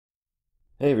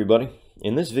Hey everybody,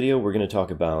 in this video we're going to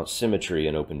talk about symmetry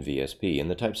in OpenVSP and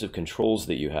the types of controls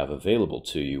that you have available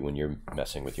to you when you're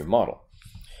messing with your model.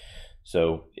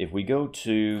 So if we go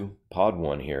to pod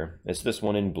 1 here, it's this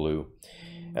one in blue,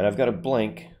 and I've got a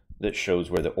blank that shows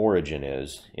where the origin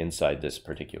is inside this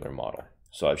particular model.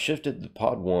 So I've shifted the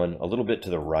pod 1 a little bit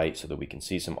to the right so that we can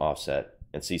see some offset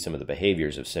and see some of the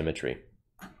behaviors of symmetry.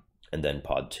 And then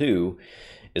pod 2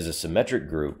 is a symmetric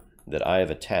group that I have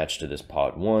attached to this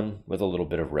pod 1 with a little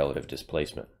bit of relative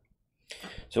displacement.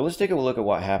 So let's take a look at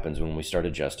what happens when we start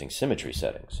adjusting symmetry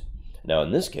settings. Now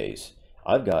in this case,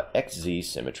 I've got XZ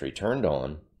symmetry turned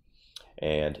on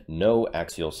and no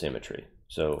axial symmetry.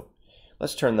 So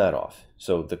let's turn that off.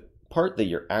 So the part that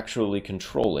you're actually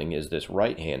controlling is this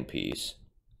right hand piece,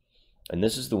 and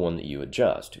this is the one that you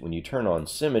adjust. When you turn on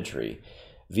symmetry,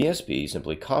 VSP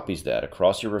simply copies that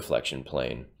across your reflection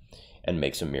plane and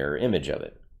makes a mirror image of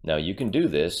it. Now you can do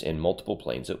this in multiple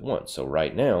planes at once. So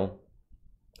right now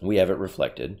we have it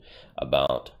reflected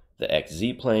about the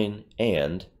XZ plane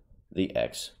and the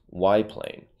XY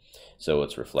plane. So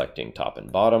it's reflecting top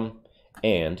and bottom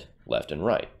and left and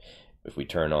right. If we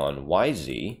turn on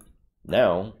YZ,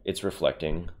 now it's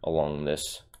reflecting along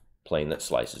this plane that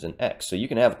slices an X. So you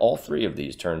can have all three of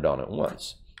these turned on at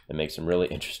once and make some really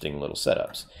interesting little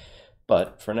setups.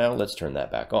 But for now, let's turn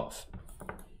that back off.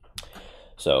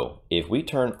 So if we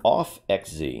turn off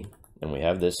XZ, and we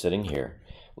have this sitting here,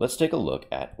 let's take a look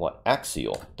at what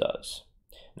axial does.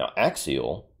 Now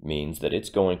axial means that it's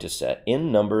going to set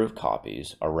in number of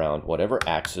copies around whatever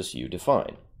axis you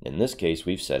define. In this case,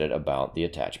 we've set it about the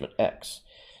attachment X.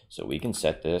 So we can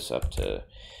set this up to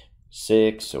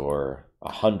 6 or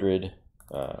 100,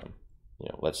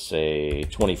 let's say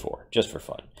 24, just for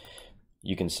fun.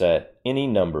 You can set any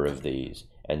number of these.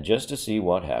 And just to see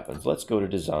what happens, let's go to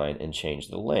design and change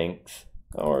the length,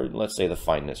 or let's say the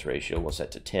fineness ratio, we'll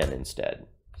set to 10 instead.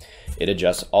 It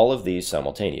adjusts all of these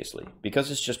simultaneously because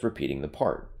it's just repeating the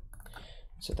part.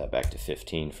 Set that back to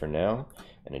 15 for now,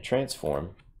 and in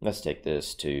transform, let's take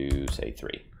this to say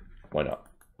 3. Why not?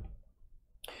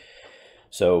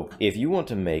 So if you want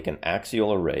to make an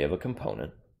axial array of a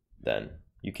component, then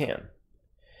you can.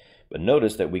 But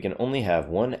notice that we can only have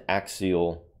one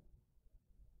axial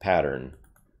pattern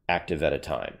active at a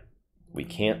time. We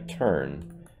can't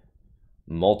turn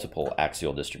multiple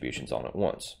axial distributions on at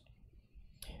once.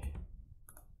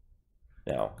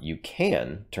 Now, you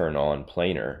can turn on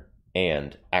planar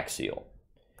and axial.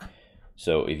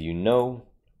 So if you know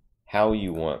how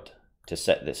you want to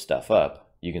set this stuff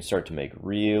up, you can start to make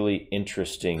really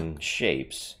interesting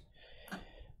shapes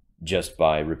just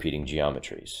by repeating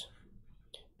geometries.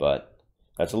 But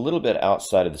that's a little bit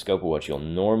outside of the scope of what you'll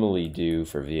normally do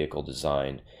for vehicle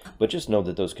design, but just know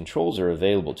that those controls are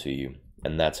available to you,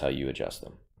 and that's how you adjust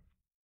them.